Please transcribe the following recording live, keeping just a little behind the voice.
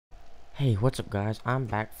Hey, what's up guys? I'm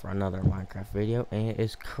back for another Minecraft video, and it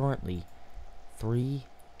is currently 3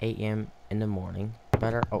 a.m. in the morning.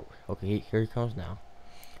 Okay, here he comes now.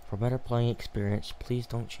 For better playing experience, please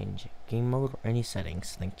don't change game mode or any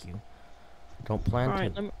settings, thank you. Don't plan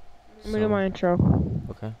Alright, to... let me do my intro.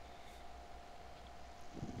 Okay.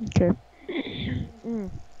 Okay.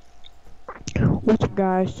 What's up,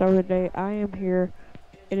 guys? So today I am here.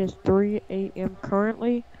 It is 3 a.m.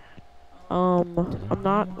 currently. I'm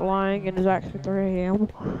not lying. It is actually 3 a.m.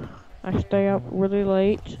 I stay up really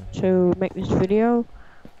late to make this video.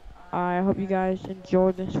 I hope you guys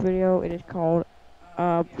enjoyed this video. It is called,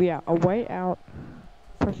 A Way Out.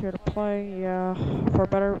 Press here to play. Yeah, for a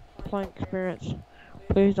better playing experience.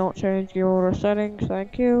 Please don't change your order settings.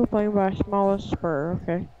 Thank you. Playing by smallest spur.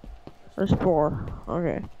 Okay. There's 4.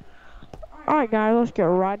 Okay. Alright, guys, let's get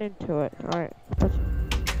right into it. Alright.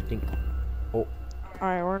 Think. Oh,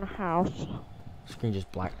 Alright, we're in a house. screen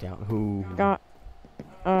just blacked out. Ooh.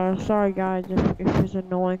 Sorry, guys, if it's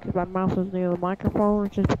annoying because my mouse is near the microphone.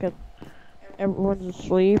 It's just because everyone's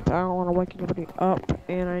asleep. I don't want to wake anybody up,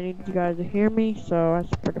 and I need you guys to hear me, so that's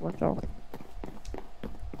pretty much all.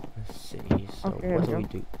 Let's see. So, Okay, what do we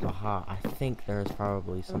do? Aha, I think there's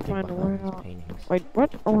probably something find a behind way these out. paintings. Wait,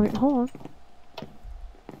 what? Oh, wait, hold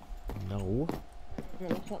No.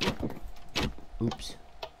 on. Oops.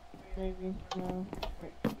 Maybe, no.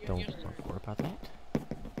 Don't worry about that.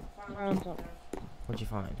 Found something. What'd you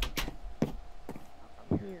find?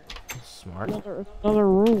 Here. Smart. Another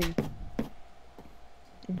room. Too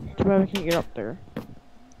bad we can't get up there.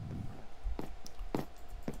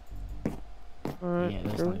 Alright, Yeah,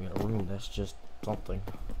 that's not even a room, that's just something.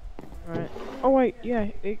 Alright. Oh wait, yeah,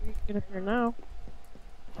 you can get up here now.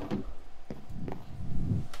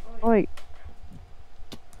 Oh wait,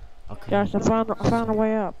 Okay. gosh, I found a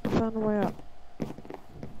way up. I found a way up.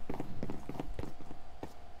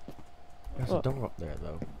 There's a door up there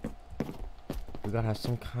though. We gotta have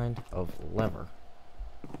some kind of lever.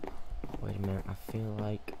 Wait a minute, I feel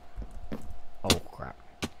like... Oh crap.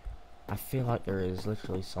 I feel like there is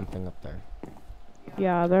literally something up there.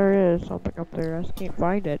 Yeah, there is something up there. I just can't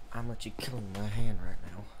find it. I'm literally killing my hand right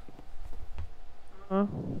now. Huh?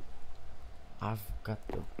 I've got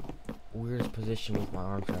the weirdest position with my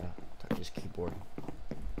arm trying to touch this keyboard.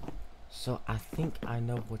 So I think I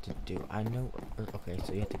know what to do. I know... Okay,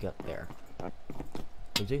 so you have to get up there.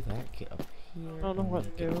 To do that, get up here. I don't know what to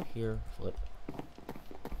get do. up here, flip.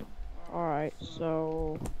 Alright,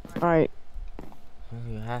 so... Alright,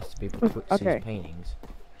 You have to be able to see okay. these paintings.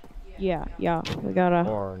 Yeah, we gotta...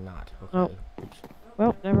 Or not. Okay. Oh. Oops.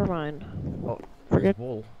 Well, never mind. Oh, Forget. there's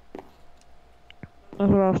wool.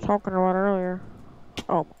 That's what I was talking about earlier.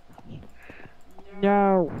 Oh.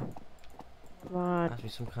 No. Come on. Has to be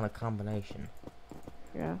some kind of combination.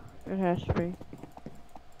 Yeah, it has to be.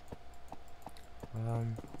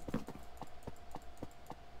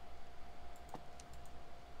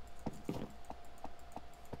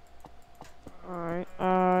 Alright,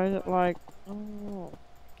 is it like... Oh,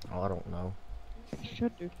 I don't know. it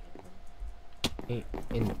should do.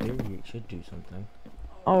 In theory, it should do something.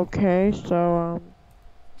 Okay, so,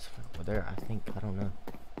 Something over there, I think. I don't know.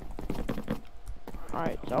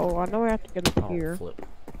 alright, so I know we have to get up Oh, here. flip.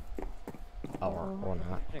 Or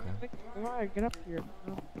not. Okay. Alright, get up here.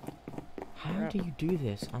 How do you do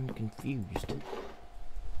this? I'm confused.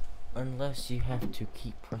 Unless you have to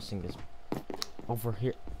keep pressing this over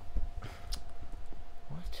here.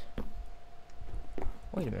 What?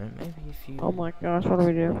 Wait a minute, maybe if you... Oh my gosh, what do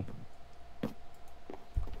we do?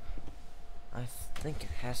 I think it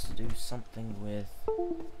has to do something with...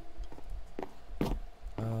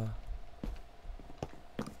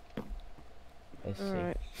 Let's see.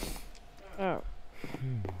 Alright. Oh.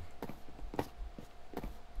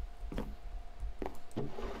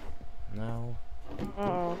 No.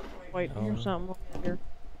 Uh-oh. Wait, No. here's something over here.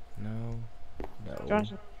 No. No.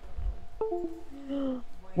 Josh.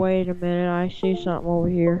 Wait a minute, I see something over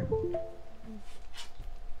here.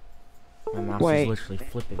 My mouse is literally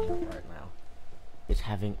flipping out right now. It's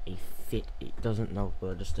having a fit. It doesn't know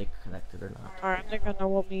whether to stay connected or not. Alright, I think I know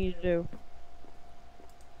what we need to do.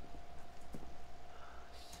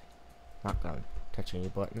 Not gonna touch any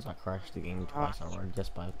buttons. I crashed the game twice already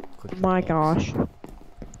just by clicking. My X. gosh.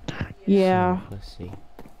 Yeah. So, let's see.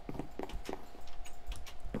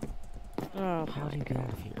 Oh, How do you get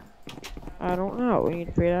out of here? I don't know. We need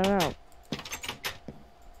to figure that out.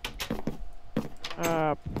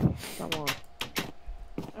 Come on.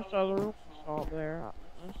 That's the other room I saw up there.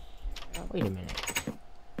 Wait a minute.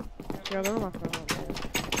 The other room I found up there.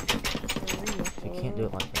 You can't do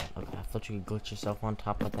it like that. Okay, I thought you could glitch yourself on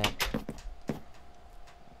top of that.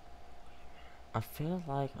 I feel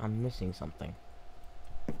like I'm missing something.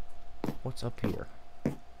 What's up here?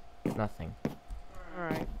 Nothing.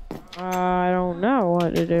 Alright. I don't know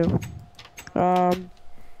what to do. I'm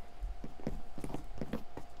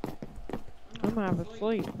half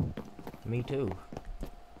asleep. Me too.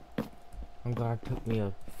 I'm glad it took me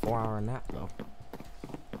a 4-hour nap though.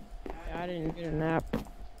 Yeah, I didn't get a nap.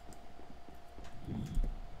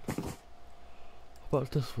 How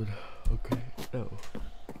about this one? Okay, no.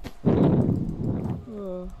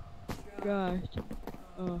 Oh, gosh.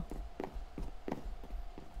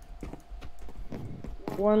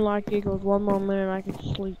 One like equals 1 more minute I can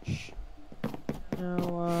sleep.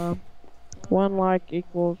 Now, 1 like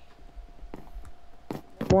equals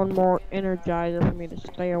 1 more energizer for me to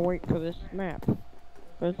stay awake for this map.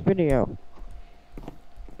 For this video.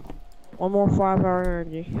 1 more 5-hour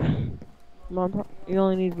energy. You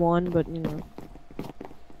only need 1, but you know.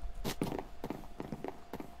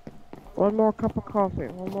 1 more cup of coffee,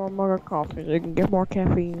 1 more mug of coffee, so you can get more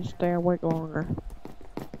caffeine and stay awake longer.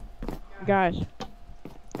 Guys,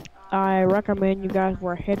 I recommend you guys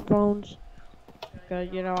wear headphones,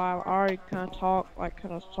 because, you know, I already kind of talk, like,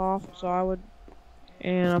 kind of soft, so I would,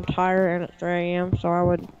 and I'm tired, and it's 3 AM, so I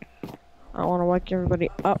don't want to wake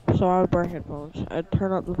everybody up, so I would wear headphones. I'd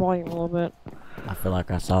turn up the volume a little bit. I feel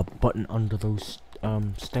like I saw a button under those,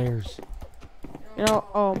 stairs. You know,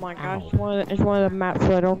 oh my gosh, it's one of the maps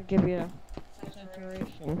where I don't give you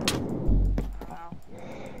saturation. Wow.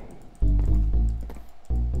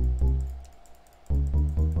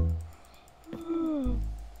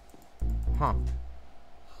 Huh.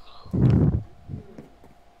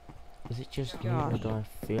 Is it just me, or do I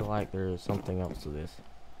feel like there's something else to this?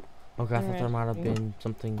 Okay, I thought there might have been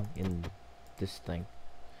something in this thing.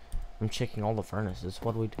 I'm checking all the furnaces.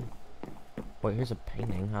 What do we do? Wait, here's a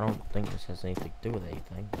painting. I don't think this has anything to do with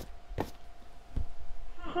anything.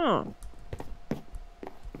 Huh.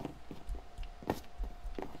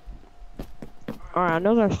 Alright, I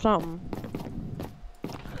know there's something.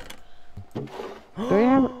 Do we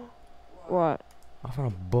have... What? I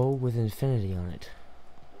found a bow with infinity on it.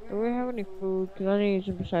 Do we have any food? Because I need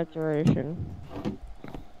some saturation.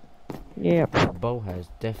 Yep. The bow has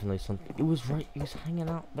definitely something. It was hanging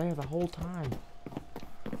out there the whole time.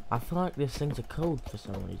 I feel like this thing's a code for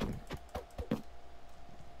some reason.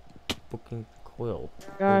 Booking quill.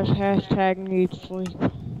 Guys, hashtag need sleep.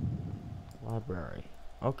 Library.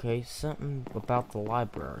 Okay, something about the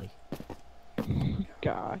library.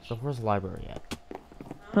 Gosh. So where's the library at?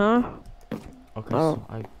 Huh? Okay, so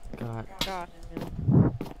I got... Gosh.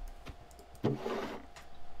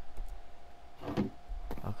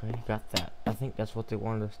 Okay, got that. I think that's what they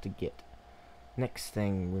wanted us to get. Next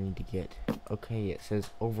thing we need to get. Okay, it says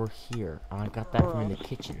over here. I got that from in the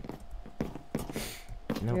kitchen.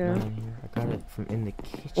 Nope, Yeah. not in here. I got it from in the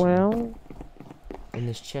kitchen. Well... In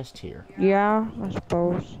this chest here. Yeah, I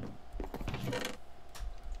suppose.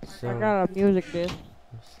 So, I got a music disc.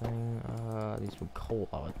 saying, these were coal,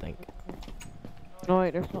 I would think. No,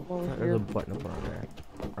 wait, there's something over There's here. a button over there.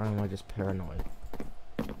 Or am I just paranoid?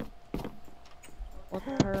 What's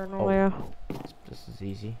paranoia? This is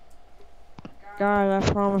easy. Guys,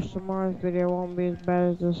 I promise tomorrow's video won't be as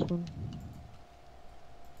bad as this one.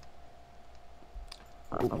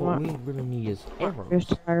 What we really need is arrows.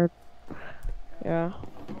 Just tired. Yeah.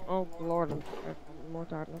 Oh Lord, I'm more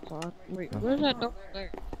tired than I thought. Wait, where's that door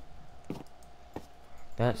there?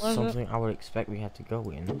 That's something I would expect we have to go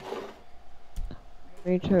in.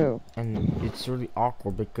 Me too. And it's really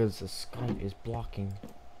awkward because the Skype is blocking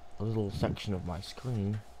a little section of my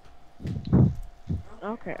screen.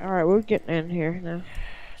 Okay, alright, we're getting in here now.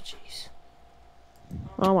 Jeez.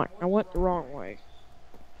 Oh my, I went the wrong way.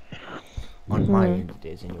 On my end it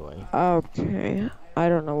is anyway. Okay, I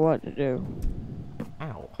don't know what to do.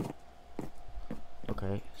 Ow.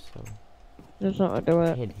 Okay, so There's nothing to do with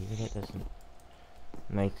it. head here, that doesn't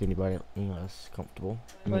make anybody any less comfortable.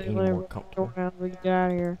 Wait, Any more comfortable. Go down, we get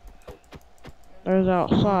out of here. There's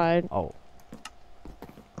outside. Oh.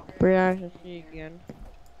 Pretty nice to see again.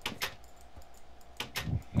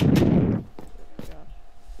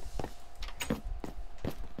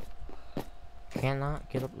 Cannot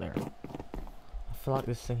get up there. I feel like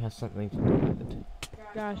this thing has something to do with it.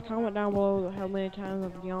 Guys, comment down below how many times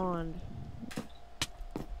I've yawned.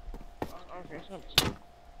 Okay, something.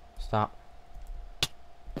 Stop.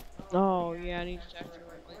 Oh, yeah, I need to saturate.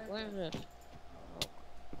 What is this?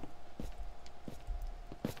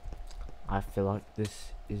 I feel like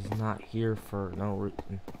this is not here for no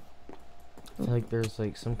reason. I feel like there's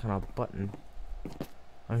like some kind of button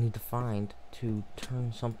I need to find to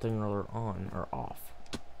turn something or other on or off.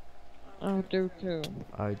 I do too.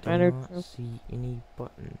 I do not see any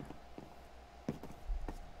button.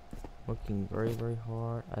 working very, very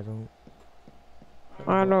hard. I don't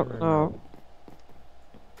know.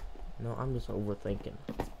 No, I'm just overthinking.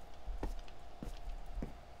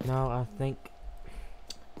 No, I think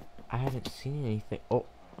I haven't seen anything. Oh,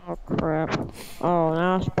 Oh crap. Oh,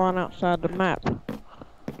 now I spawn outside the map.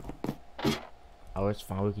 oh, it's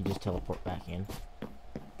fine. We can just teleport back in.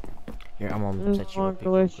 Here, I'm gonna This set is you a up.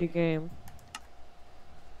 Here, real glitchy quick. game.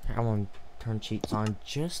 Here, I'm gonna turn cheats on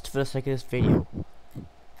just for the sake of this video.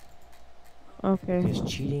 Okay. Because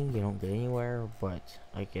cheating, you don't get anywhere, but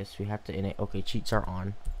I guess we have to in it. Okay, cheats are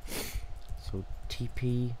on. So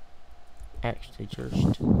TP actually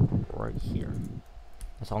just right here.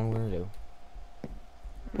 That's all I'm gonna do.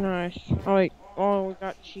 Nice. Oh wait. Oh, we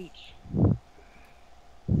got cheats.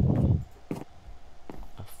 I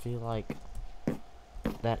feel like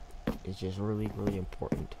that is just really, really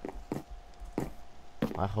important.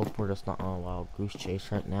 I hope we're just not on a wild goose chase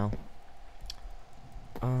right now.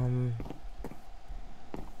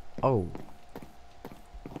 Oh.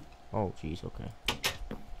 Oh, jeez, okay.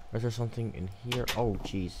 Is there something in here? Oh,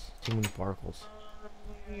 jeez. Too many particles.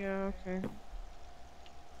 Yeah, okay.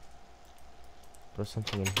 There's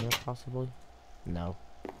something in here, possibly? No.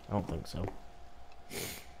 I don't think so.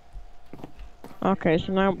 Okay,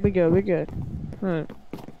 so now we good, we good. Right.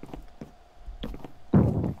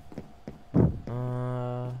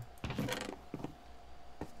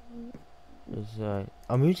 There's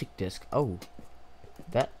a music disc. Oh.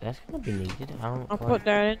 That's gonna be needed. I don't I put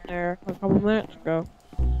that in there a couple minutes ago.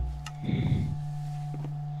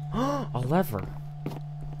 A lever.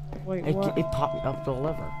 Wait, It what? popped me up the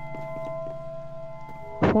lever.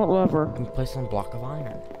 What lever? I can place on a block of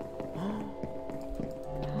iron.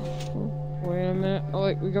 Wait a minute. Oh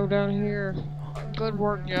wait, we go down here. Good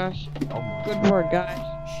work, Josh. Oh my. Good work, guys.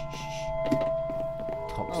 Shh, shh, shh.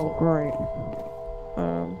 Talk Oh, slow. great.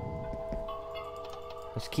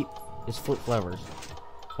 Let's flip levers.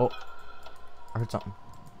 Oh, I heard something.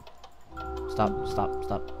 Stop, stop,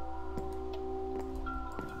 stop.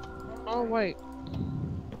 Oh wait.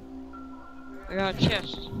 I got a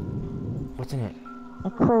chest. What's in it? A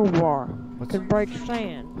crowbar. What's Could break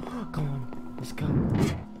sand. Come on, let's go.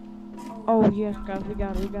 Oh yes, guys, we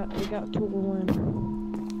got tool in.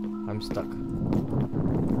 I'm stuck.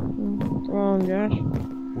 Come on, Josh.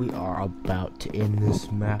 We are about to end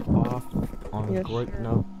this map off on a Yes, great sir.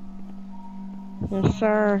 note. Yes,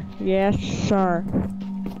 sir. Yes, sir.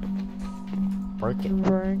 Break it.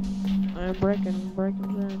 I'm breaking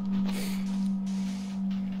sand.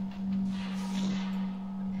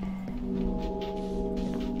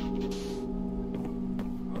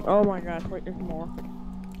 Oh my gosh, wait, there's more.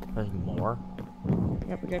 There's more.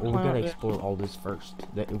 Yep, we gotta Well, we climb gotta up this. explore all this first.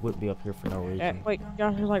 That it wouldn't be up here for no reason. Wait,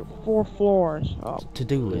 gosh, there's like 4 floors. Oh,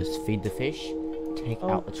 To-do list: feed the fish, take Oh,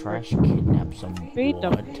 out the trash, kidnap some feed the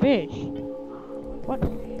blood. fish. What?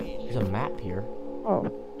 There's a map here.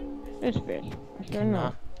 Oh, it's fish. I sure know.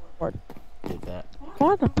 Cannot What? do that.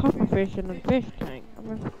 Why the puffer fish in the fish tank?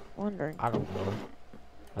 I'm just wondering. I don't know.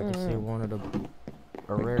 I guess they wanted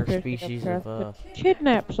a rare Fish species take out of trash.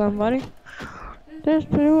 Kidnap somebody. This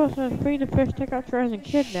to us says feed the fish, take out trash, and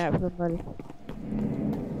kidnap somebody.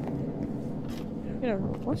 You know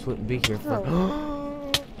what? This wouldn't be here for.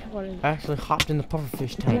 What is I actually hopped in the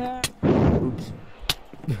pufferfish tank. that? Oops.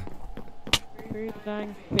 Feed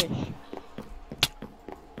dang fish.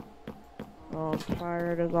 Oh, I'm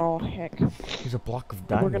tired as all heck. There's a block of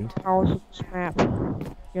We're gonna diamond. pause this map.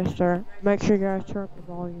 Yes, sir. Make sure you guys turn up the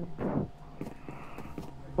volume.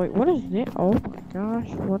 Wait, what is this? Oh my gosh,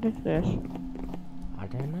 what is this? I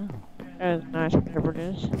don't know. That is nice, whatever it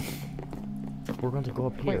is. We're going to go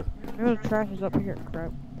up here. Maybe the trash is up here,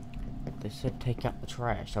 crap. They said take out the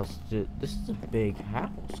trash. This is a big house.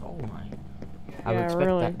 Oh my. I would Yeah, expect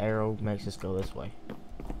really. that arrow makes us go this way.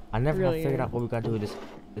 I never Really have figured is. out what we gotta do with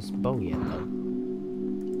this bow yet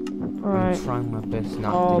though. Alright. I'm trying my best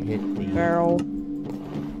not Oh, to hit the barrel.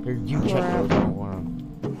 Here, you check Crap. those.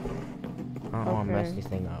 I don't wanna mess Okay. this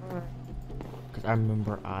thing up. Alright. Cause I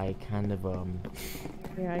remember I kind of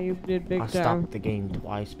Yeah, you did big I time. stopped the game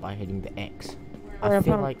twice by hitting the X. I Alright,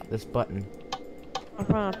 feel found- like this button. I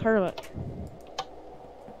found a turlet.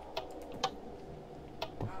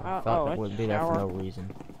 I oh, felt like that it's wouldn't be there for shower. no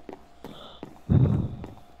reason.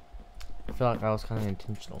 I feel like that was kind of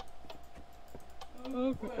intentional.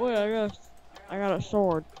 Okay. Wait, I got a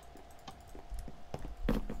sword.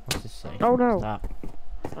 What's this say? Oh, no. Stop.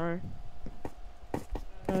 Sorry.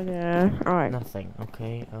 Yeah. Alright. Nothing.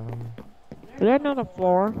 Okay. Is there another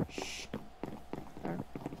floor? Shh.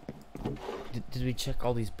 Did we check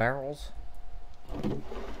all these barrels?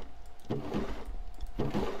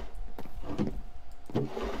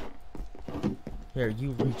 Here, Here,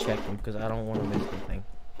 you recheck them because I don't want to miss anything.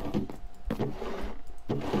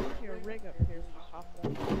 Your rig up here. Hop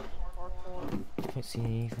on. Parkour. Can't see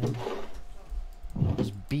anything.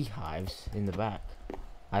 There's beehives in the back.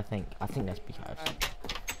 I think that's beehives.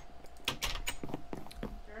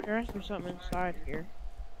 There has to be something inside here.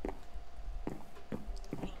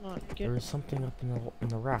 It's not There getting. is something up in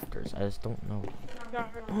the rafters. I just don't know.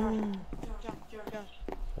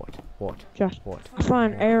 What? Just What? I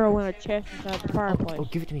find an arrow in a chest inside the fireplace. Oh,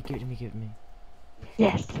 give it to me, give it to me, give it to me.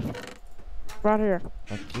 Yes. Right here.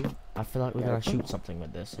 Thank you. I feel like we gotta shoot something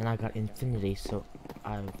with this, and I got infinity, so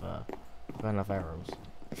I've got enough arrows.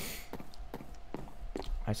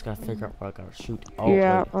 I just gotta figure out what I gotta shoot. Oh,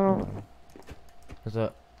 Yeah, wait, hold on. There's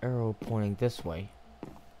a arrow pointing this way.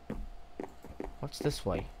 What's this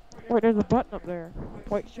way? Wait, there's a button up there.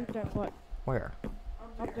 Wait, shoot that button. Where?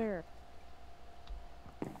 Up there.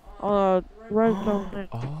 Redstone thing.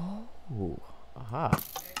 Oh, aha.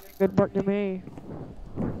 Good work to me.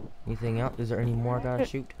 Anything else? Is there any more I gotta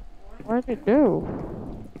shoot? What did it do?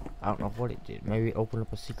 I don't know what it did. Maybe it opened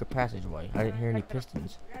up a secret passageway. I didn't hear any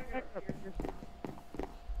pistons.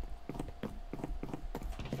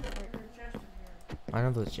 I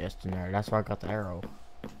know there's a chest in there. That's why I got the arrow.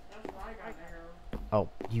 Oh,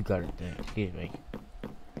 you got it then. Excuse me.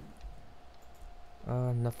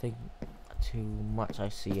 Nothing too much I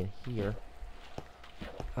see in here.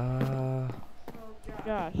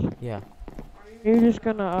 Josh, Yeah. you just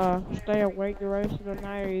gonna stay awake the rest of the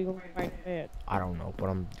night, or you gonna go back to bed? I don't know what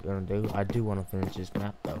I'm gonna do. I do want to finish this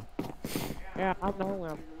map though. Yeah, I know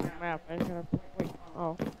I'm map. I just gotta wait.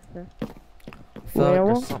 Oh, okay. I feel like Well?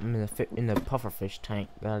 there's something in the pufferfish tank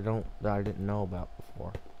that I didn't know about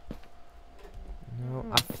before. No,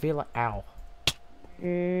 I feel like ow.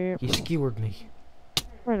 Yeah. He skewered me.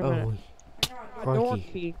 Wait a minute. Oh, A door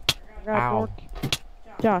crikey. key. I got a Ow. door key.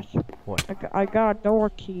 Josh, What? I got a door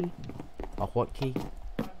key. A what key?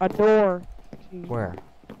 A door key. Where?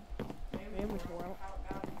 Inventory.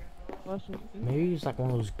 Listen. Maybe it's like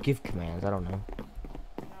one of those give commands. I don't know.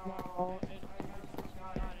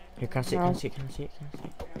 Here, can I see it? Can I see it? Can I see it? Can I see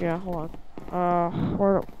it? Yeah, hold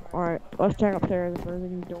on. Alright, let's check upstairs if there's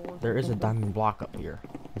any doors. There is a diamond block up here.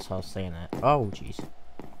 That's why I was saying that. Oh, jeez.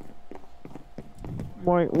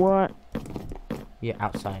 Wait, what? Yeah,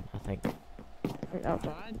 outside, I think. Wait,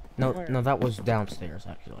 outside? No, Where? no, that was downstairs,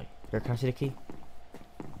 actually. Here, can I see the key?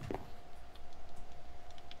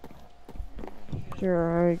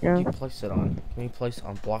 Sure, there you Can you go. place it on? Can you place it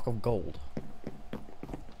on block of gold?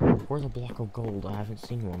 Where's a block of gold? I haven't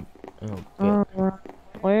seen one. Oh, good.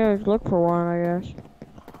 Well, yeah, let's look for one, I guess.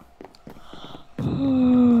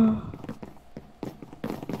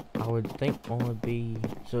 I would think one would be.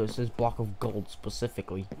 So it says block of gold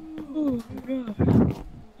specifically.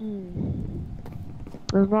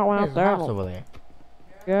 There's not one There's out a there. house over there.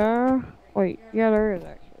 Yeah? Wait, yeah, there is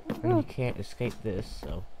actually. And you can't escape this,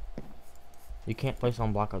 so. You can't place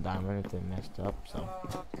on block of diamond if it messed up, so.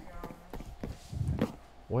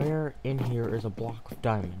 Where in here is a block of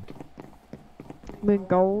diamond? Big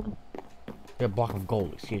gold. Yeah, block of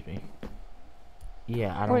gold, excuse me.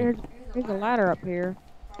 Yeah, I Wait, don't. there's a ladder up here.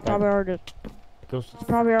 Probably Goes.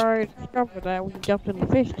 already discovered that when you jumped in the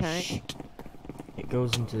fish tank. It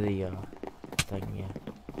goes into the thing.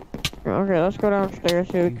 Yeah. Okay, let's go downstairs,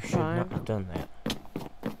 see what we You can should not find. have done that.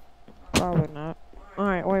 Probably not.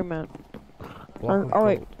 Alright, wait a minute. Block of Oh,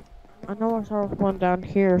 wait. gold. I know I saw one down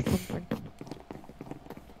here or something.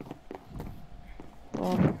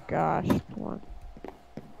 Oh my gosh, come on.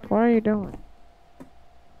 What are you doing?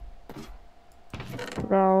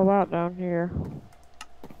 Forgot all about down here.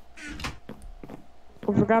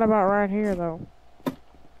 We forgot about right here though.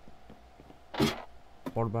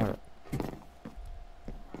 What about it?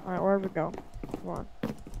 Alright, where'd we go? Come on.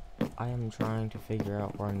 I am trying to figure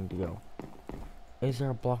out where I need to go. Is there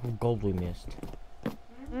a block of gold we missed?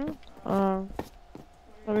 I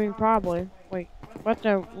mean probably. Wait, let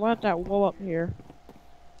that wall up here.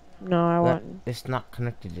 No, I wouldn't. It's not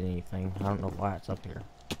connected to anything. I don't know why it's up here.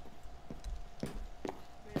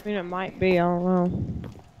 I mean it might be, I don't know.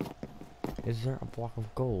 Is there a block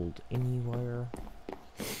of gold anywhere?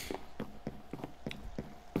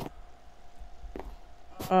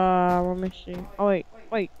 Let me see. Oh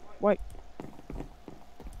wait.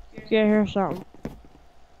 Yeah, here's something.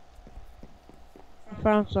 I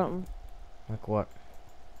found something. Like what?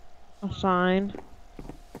 A sign.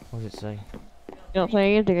 What does it say? It don't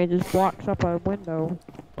say anything, it just blocks up a window.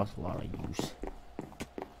 That's a lot of use.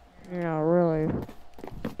 Yeah, really.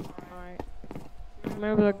 Alright.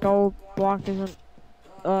 Maybe the gold block isn't,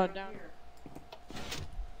 down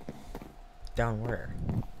Down where?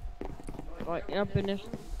 like up in this.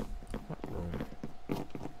 What room?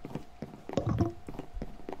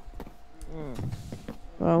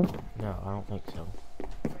 Oh, No, I don't think so.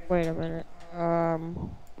 wait a minute.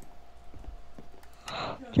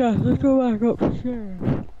 Josh, let's go back upstairs.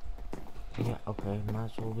 Yeah, okay, might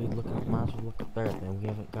as well look up there then. We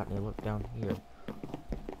haven't gotten a look down here.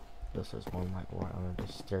 This is one like right under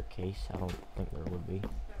the staircase. I don't think there would be.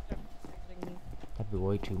 That'd be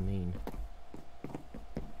way too mean.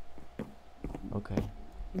 Okay.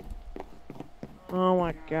 Oh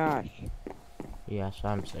my gosh. Yeah, that's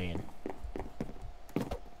what I'm saying.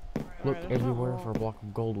 Look Alright, that's not everywhere wrong. for a block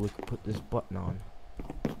of gold we could put this button on.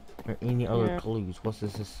 Or any other Yeah. clues. What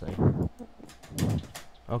does this say?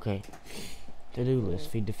 Okay. To-do list.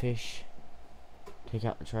 Feed the fish. Take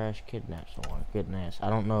out the trash. Kidnap someone. Goodness. I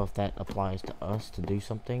don't know if that applies to us to do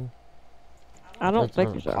something. I don't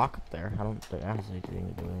think There's a so. clock up there. I don't think that has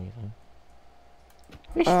anything to do with anything.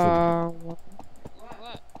 Fish food.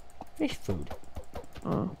 What? Fish food.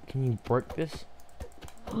 Oh. Can you break this?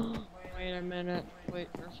 Wait a minute. Wait,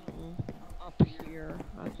 there's something up here,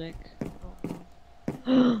 I think.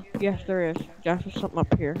 Yes, there is. Josh, there's something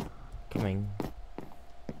up here. Coming.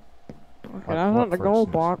 Okay, Like that's what, not the for gold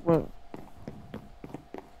instance? block, but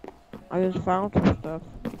I just found some stuff.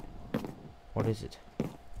 What is it?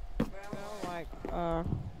 Like,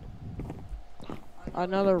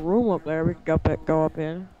 another room up there we can go up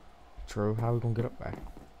in. True. How are we gonna get up there?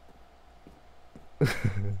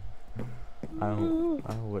 I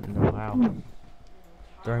wouldn't know how.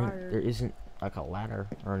 There isn't like a ladder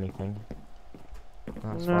or anything.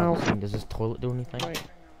 That's why No. I'm saying, does this toilet do anything? Wait,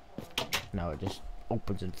 No, it just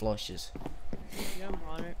opens and flushes. yeah, I'm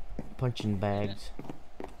on it. Punching bags.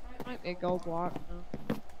 Might be a gold block.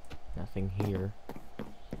 No. Nothing here.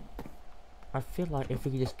 I feel like if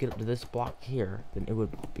we could just get up to this block here, then it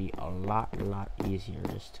would be a lot easier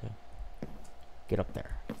just to get up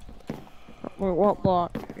there. Wait, what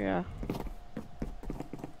block? Yeah.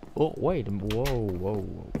 Oh, wait.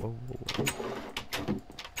 Whoa.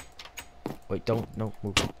 Wait, no,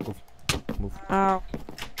 move. Ow.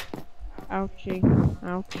 Ouchie.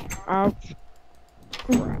 Ouch.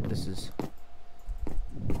 Crap, this is...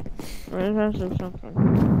 Wait, let's do something.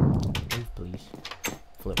 Move, please.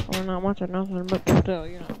 Flip. We're not much of nothing, but still,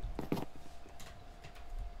 you know.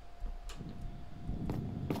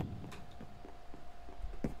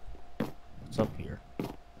 It's up here.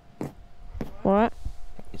 What?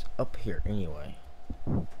 It's up here anyway.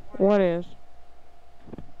 What is?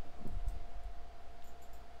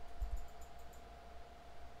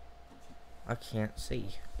 I can't see.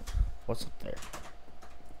 What's up there?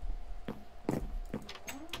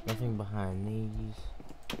 Nothing behind these.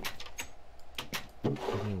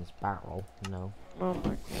 Nothing this barrel. No. Oh my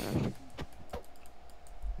gosh.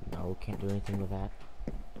 No, can't do anything with that.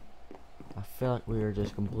 I feel like we are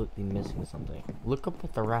just completely missing something. Look up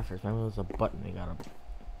at the rafters. Maybe there's a button we gotta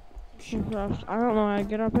shoot. I don't know how to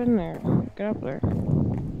get up in there. Get up there.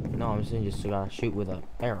 No, I'm saying just gotta shoot with an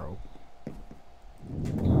arrow.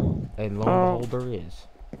 And lo Oh. and behold, there is.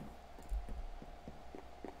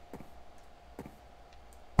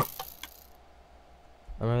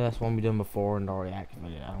 Or maybe that's one we done before and already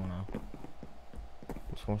activated. I don't know. I'm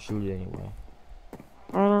just gonna shoot it anyway.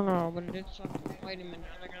 I don't know, but it did something. Wait a minute,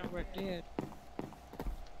 I don't know what it did.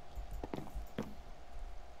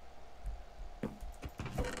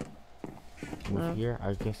 Move here.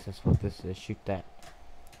 I guess that's what this is. Shoot that.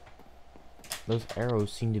 Those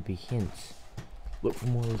arrows seem to be hints. Look for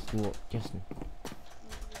more of those little... Justin.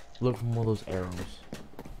 Look for more of those arrows.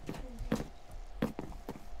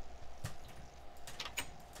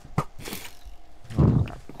 Oh,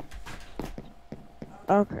 crap.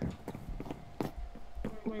 Okay.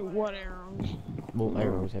 Wait, what arrows? Little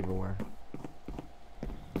arrows everywhere.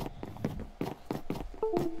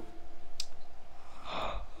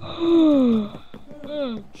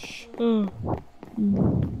 Shh. It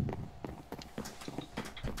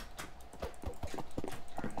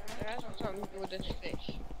has something to do with this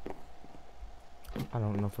fish. I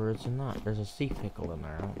don't know if it's or not. There's a sea pickle in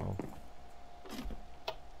there. I don't know.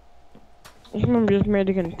 This one just made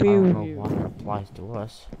to I don't confuse know you. why that applies to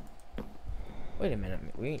us. Wait a minute.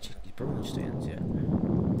 We ain't checked these broom stands yet.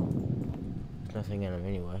 There's nothing in them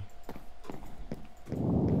anyway.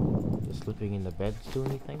 Does sleeping in the beds do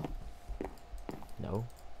anything? No.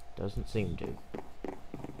 Doesn't seem to.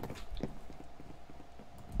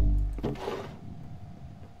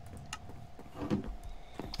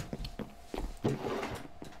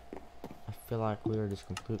 I feel like we are just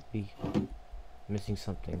completely missing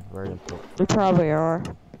something very important. We probably are.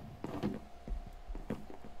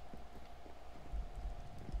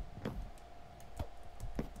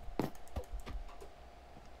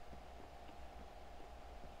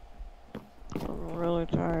 I'm really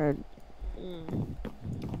tired.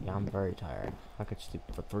 Yeah, I'm very tired. I could sleep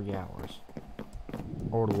for 3 hours.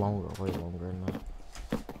 Or longer, way longer than that.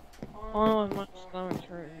 Oh, my stomach's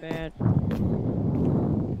hurting bad.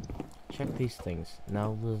 Check these things.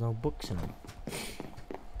 No, there's no books in them.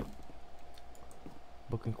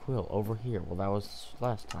 Book and quill over here. Well, that was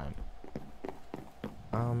last time.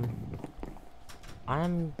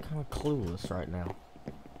 I'm kind of clueless right now.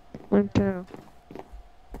 Me too.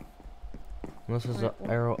 Unless there's an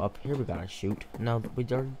arrow up here we gotta shoot. No,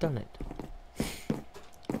 we'd already done it.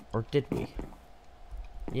 Or did we?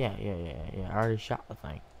 Yeah. I already shot the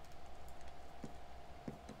thing.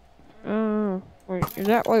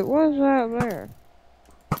 Wait, what is that there?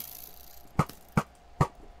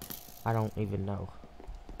 I don't even know.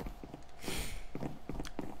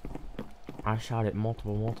 I shot it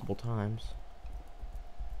multiple times.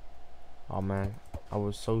 Oh man, I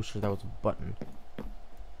was so sure that was a button.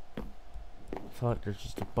 I feel like there's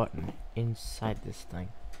just a button inside this thing.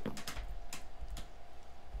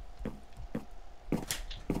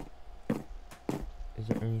 Is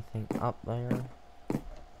there anything up there?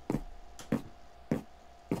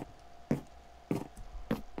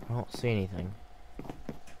 I don't see anything.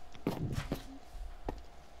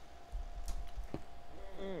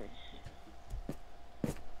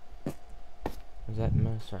 Is that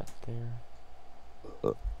mess right there?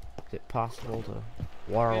 Is it possible to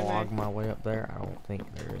waterlog my way up there? I don't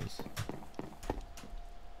think there is.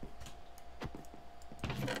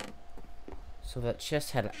 So that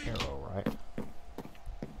chest had an arrow, right?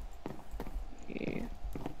 Yeah.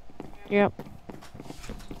 Yep.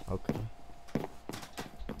 Okay.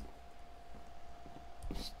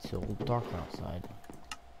 Still dark outside.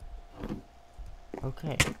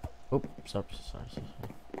 Okay. Oops, sorry.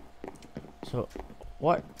 So,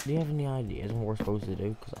 what? Do you have any ideas on what we're supposed to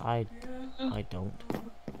do? Because I don't.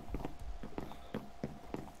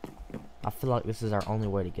 I feel like this is our only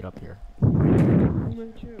way to get up here.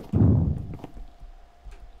 Me too.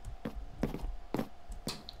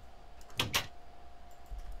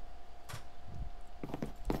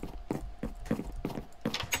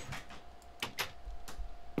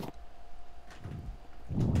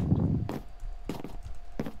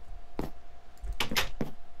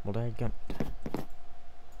 Well, dadgummit.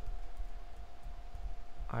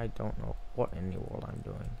 I don't know what in the world I'm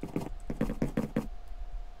doing.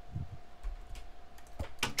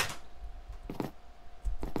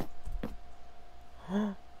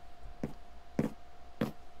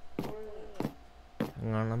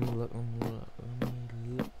 Hang on, let me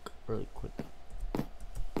look really quick.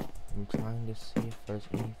 I'm trying to see if there's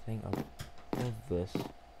anything of this.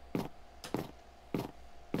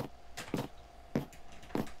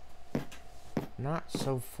 Not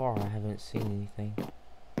so far, I haven't seen anything.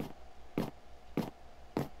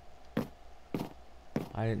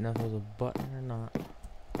 I didn't know if there was a button or not.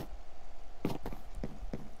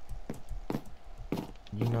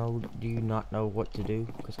 Do you not know what to do?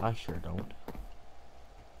 Because I sure don't.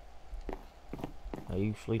 Are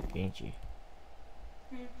you sleepy, ain't you?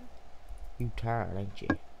 You tired, ain't you?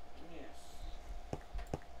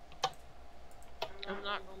 I'm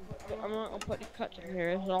not gonna put the cuts in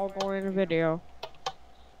here. This is all going in the video.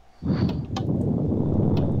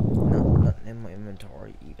 Nothing in my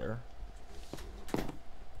inventory either.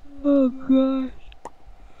 Oh gosh.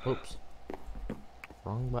 Oops.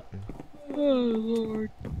 Wrong button. Oh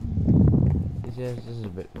lord. This is a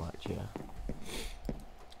bit much, yeah.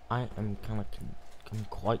 I am I'm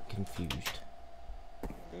quite confused.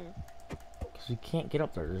 Because we can't get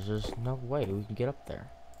up there. There's just no way we can get up there.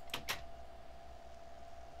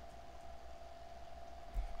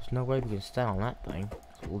 There's no way we can stand on that thing.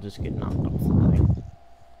 So we'll just get knocked off the thing.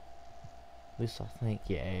 At least I think,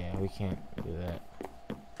 yeah, we can't do that.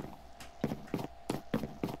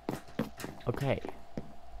 Okay.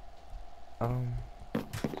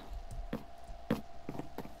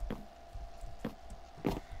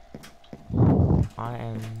 I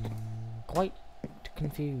am quite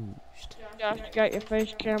confused. Josh, you got your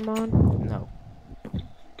face cam on? No.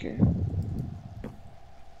 Okay.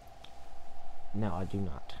 No, I do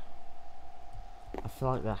not. I feel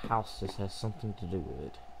like the house just has something to do with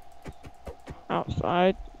it.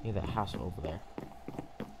 Outside? Yeah, the house over there.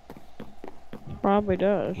 Probably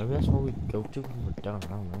does. Maybe that's where we go to when we're done. I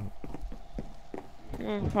don't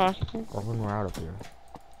know. Possible. Or when we're out of here.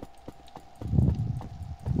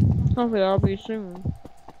 Hopefully that'll be soon.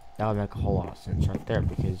 That would make a whole lot of sense right there,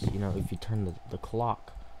 because, you know, if you turn the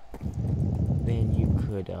clock, then you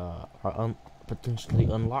could potentially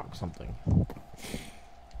unlock something.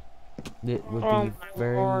 It would be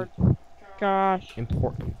very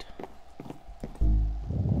important.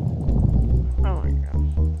 Oh my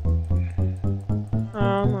gosh.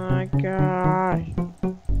 Oh my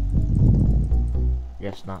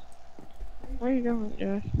guess not. What are you doing,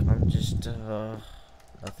 Josh? I'm just,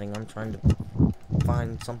 nothing. I'm trying to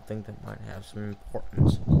find something that might have some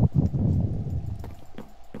importance.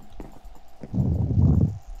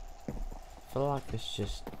 I feel like this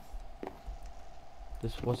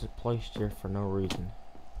wasn't placed here for no reason.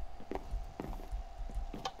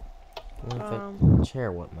 What if that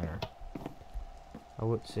chair wasn't there? I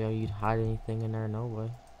wouldn't say how you'd hide anything in there, no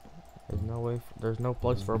way. There's no way, there's no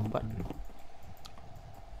place for a button.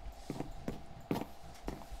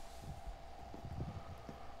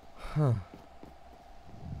 Huh.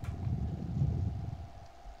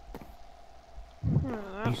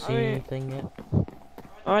 You see anything yet?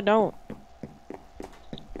 I don't.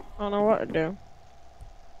 I don't know what to do.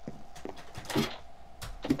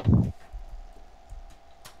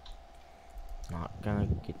 Not gonna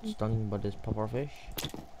get stung by this pufferfish.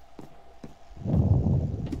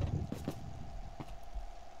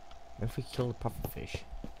 If we kill the pufferfish?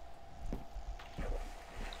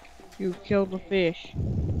 You killed the fish.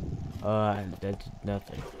 That did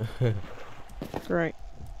nothing. Great.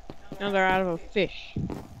 Now they're out of a fish.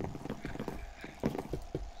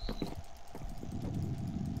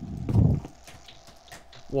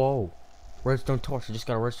 Whoa. Redstone torch. I just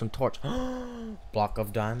got a redstone torch. Block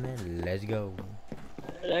of diamond. Let's go.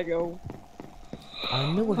 Let go.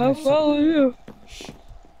 I knew it I'll had follow you. Shh.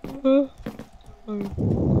 Oh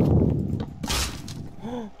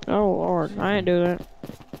Lord, I didn't do that.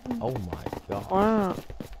 Oh my god. Wow.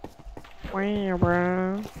 Wow,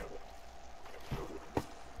 bro.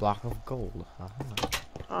 Block of gold.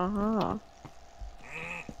 Uh-huh.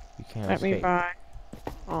 You can't Let escape. me buy.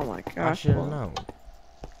 Oh my gosh. I should have known.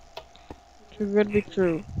 Too good to be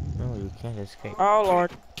true. No, you can't escape. Oh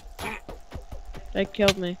Lord. They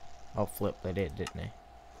killed me. Oh, flip. They did, didn't they?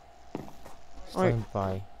 Wait. Stand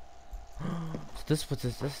by. So this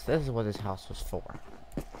is what this house was for.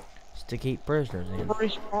 It's to keep prisoners in. We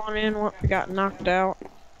spawned in once we got knocked out.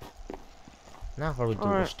 Now what do we do? We're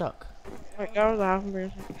Alright. stuck. Wait, that was the house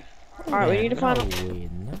prison. Alright, we need to find a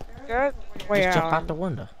good way Just jump out out. the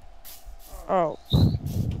window. Oh,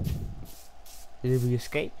 Did we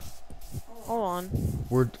escape? hold on.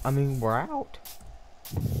 We're out.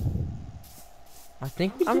 I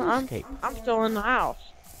think we did escape. I'm still in the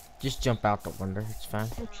house. Just jump out the window. It's fine.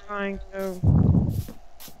 I'm trying to.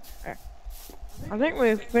 I think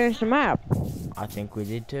we finished the map. I think we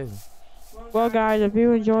did too. Well, guys, if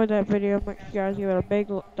you enjoyed that video, make sure you guys give it a big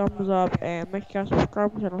thumbs up and make sure you guys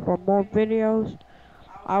subscribe to the channel for more videos.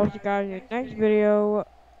 I will see you guys in the next video.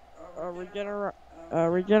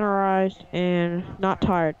 Regenerized and not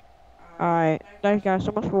tired. Alright, thank you guys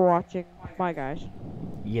so much for watching. Bye, guys.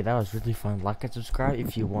 Yeah, that was really fun. Like and subscribe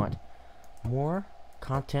if you want more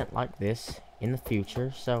content like this in the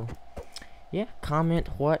future. So, yeah, comment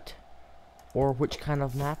what or which kind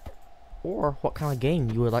of map or what kind of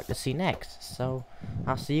game you would like to see next. So,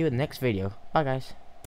 I'll see you in the next video. Bye, guys.